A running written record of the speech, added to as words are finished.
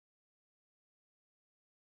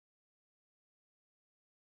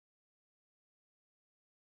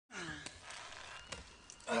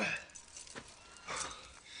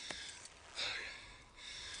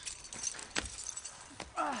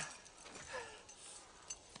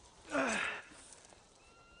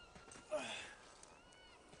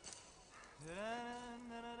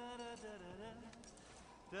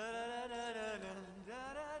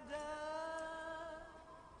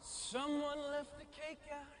Someone left the cake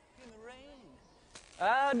out in the rain.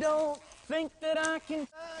 I don't think that I can.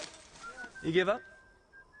 You give up?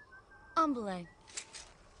 Ombele.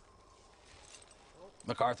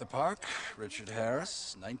 MacArthur Park, Richard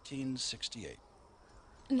Harris, 1968.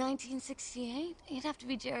 1968? You'd have to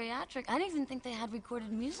be geriatric. I didn't even think they had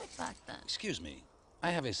recorded music back then. Excuse me,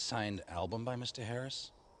 I have a signed album by Mr.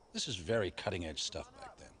 Harris. This is very cutting-edge stuff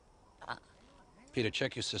back then. Peter,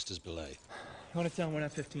 check your sister's belay. You want to tell him we're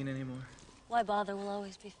not 15 anymore? Why bother? We'll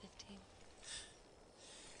always be 15.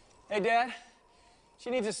 Hey, Dad. She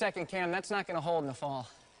needs a second cam. That's not going to hold in the fall.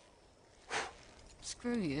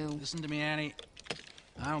 Screw you. Listen to me, Annie.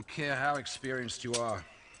 I don't care how experienced you are.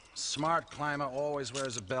 Smart climber always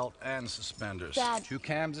wears a belt and suspenders. Dad. 2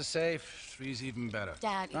 cams are safe, 3's even better.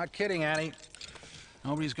 Dad. Not kidding, Annie.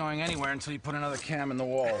 Nobody's going anywhere until you put another cam in the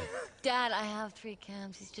wall. Dad, I have 3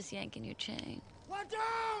 cams. He's just yanking your chain. One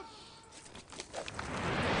down!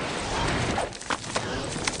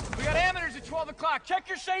 We got amateurs at 12 o'clock. Check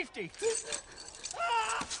your safety.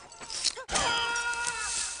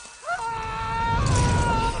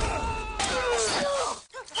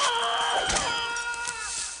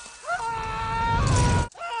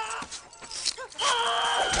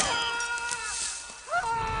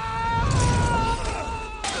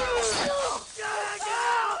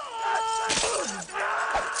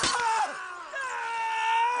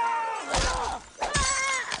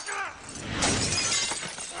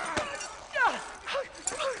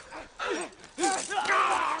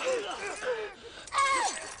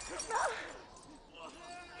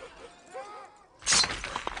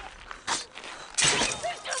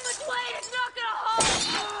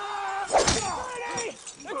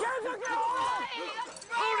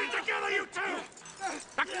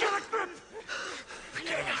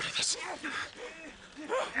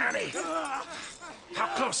 Annie, how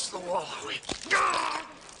close to the wall are we? Keep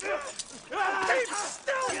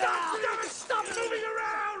still! Stop moving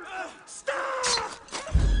around! Stop!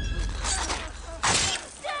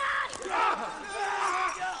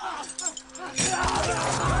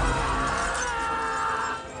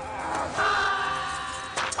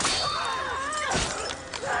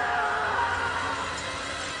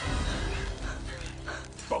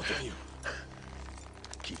 Both of you,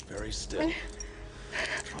 keep very still.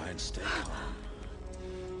 Try and stay calm.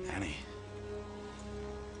 Annie.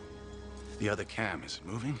 The other cam, is it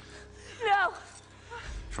moving? No!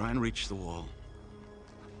 Try and reach the wall.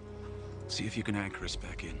 See if you can anchor us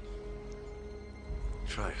back in.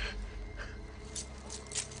 Try.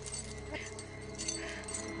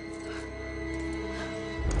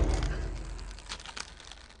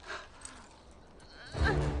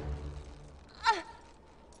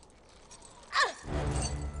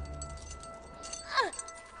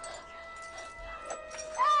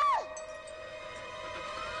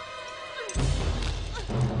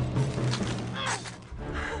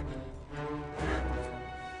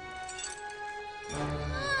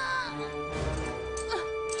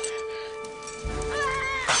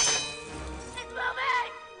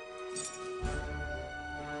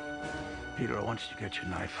 Peter, I want you to get your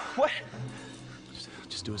knife. What?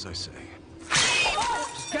 Just do as I say.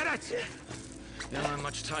 Just get it! You don't have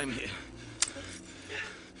much time here.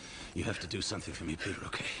 You have to do something for me, Peter,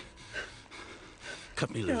 okay? Cut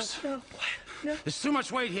me loose. No. There's too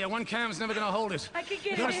much weight here. One cam's never gonna hold it. I can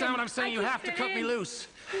get You understand in. what I'm saying? I You can have to fit cut me in. loose.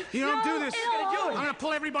 You don't do this. It'll I'm gonna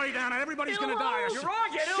pull everybody down and everybody's gonna die. You're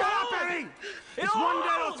wrong, it'll Shut hold. up, Annie! It's It'll 1 dead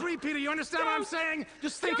or hold. 3, Peter. You understand what I'm saying?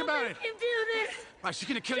 Just think about it. Don't make him do this. Right, she's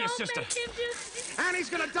gonna kill your sister. Don't make him do this. Annie's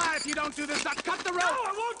gonna die if you don't do this. Now cut the rope. No,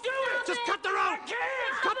 I won't do it! Just cut the rope. I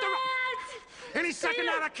can't! Cut the rope. Any second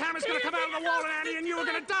now, that camera's gonna come out of the wall, and Annie and you are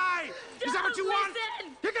gonna die. Is that what you want?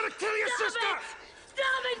 Listen. You're gonna kill your Stop sister. it.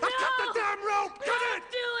 Stop it, Now no! cut the damn rope. Cut Don't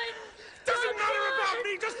it. do it! Doesn't Don't matter do about it.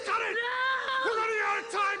 me. Just cut it. No! We're running out of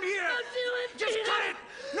time here. Don't do it, Just Peter. cut it.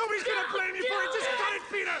 Nobody's gonna Don't blame you for it. do Just it. cut it,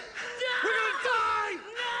 Peter. No! We're gonna die.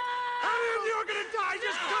 No! Annie and you are gonna die.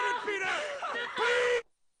 Just cut it, Peter. Please.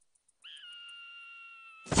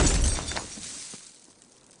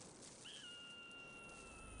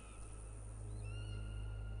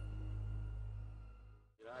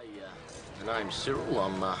 The name's Cyril.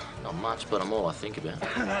 I'm not much, but I'm all I think about.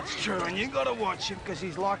 That's true, and you gotta watch him, because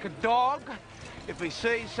he's like a dog. If he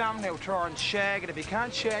sees something, he'll try and shag it. If he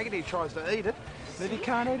can't shag it, he tries to eat it. And if he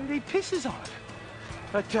can't eat it, he pisses on it.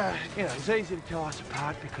 But, you know, it's easy to tell us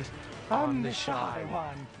apart because I'm the shy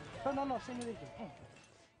one. No, sing it again.